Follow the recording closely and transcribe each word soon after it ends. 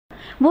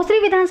भोसरी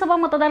विधानसभा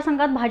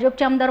मतदारसंघात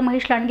भाजपचे आमदार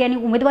महेश लांडगे यांनी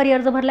उमेदवारी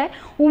अर्ज भरलाय।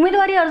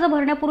 उमेदवारी अर्ज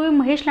भरण्यापूर्वी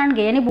महेश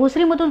लांडगे यांनी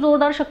भोसरीमधून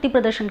जोरदार शक्ती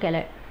प्रदर्शन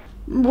केलंय।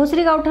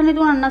 भोसरी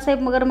गावठाणातून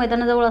अण्णासाहेब मगर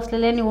मैदानाजवळ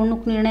असलेल्या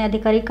निवडणूक निर्णय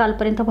अधिकारी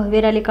कालपर्यंत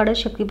भव्य रॅली काढत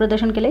शक्ती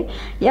प्रदर्शन केले।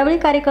 यावेळी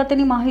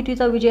कार्यकर्त्यांनी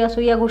महायुतीचा विजय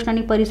असो या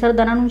घोषणांनी परिसर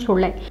दणाणून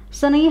सोडलाय।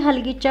 सनई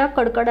हलगीच्या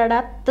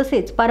कडकडाटात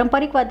तसेच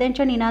पारंपरिक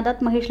वाद्यांच्या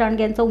निनादात महेश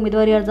लांडगे यांचा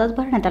उमेदवारी अर्ज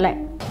भरण्यात आलाय।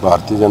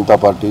 भारतीय जनता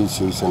पार्टी,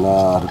 शिवसेना,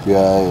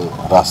 आरपीआय,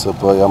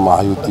 रासप या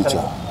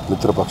महायुतीच्या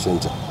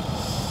मित्रपक्षांच्या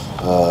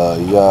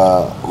या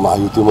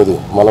महायुतीमध्ये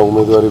मला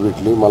उमेदवारी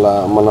भेटली। मला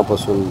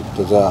मनापासून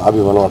त्याचा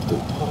अभिमान वाटतो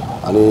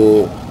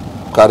आणि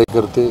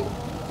कार्यकर्ते,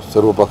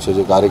 सर्व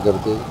पक्षाचे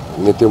कार्यकर्ते,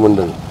 नेते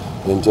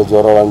मंडळी यांच्या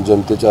जोरावर आणि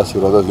जनतेच्या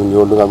आशीर्वादात ही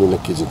निवडणूक आम्ही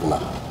नक्की जिंकणार।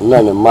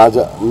 नाही,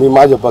 मी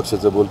माझ्या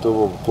पक्षाचं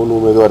बोलतो, कोण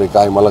उमेदवार आहे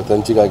काय मला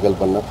त्यांची काय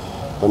कल्पना,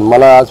 पण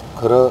मला आज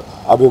खरं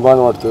अभिमान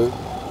वाटतोय,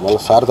 मला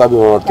सार्थ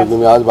अभिमान वाटतो की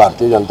मी आज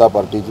भारतीय जनता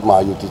पार्टीची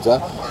महायुतीचा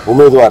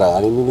उमेदवार आहे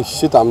आणि मी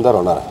निश्चित आमदार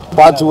होणार आहे।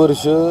 5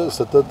 वर्ष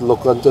सतत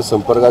लोकांच्या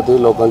संपर्कात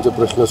आहे, लोकांचे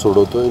प्रश्न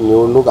सोडवतोय।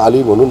 निवडणूक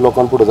आली म्हणून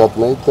लोकांपुढे जात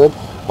नाही, तर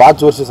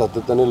 5 वर्ष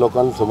सातत्याने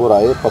लोकांसमोर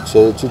आहे,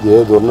 पक्षाची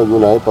ध्येय धोरणं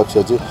घेऊन आहे,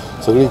 पक्षाची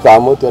सगळी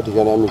कामं त्या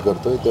ठिकाणी आम्ही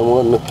करतोय।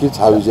 त्यामुळे नक्कीच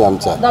हा विजय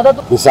आमचा आहे।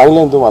 मी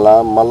सांगले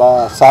तुम्हाला,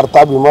 मला सार्थ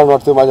अभिमान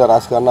वाटतो माझ्या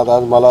राजकारणात।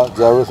 आज मला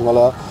ज्यावेळेस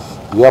मला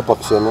या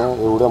पक्षानं,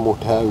 एवढ्या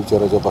मोठ्या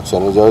विचाराच्या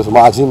पक्षाने ज्यावेळेस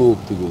माझी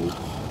नियुक्ती केली,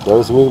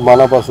 त्यावेळेस मी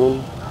मनापासून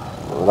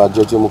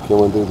राज्याचे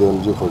मुख्यमंत्री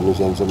देवेंद्र फडणवीस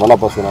यांचे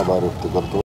मनापासून आभार व्यक्त करतो।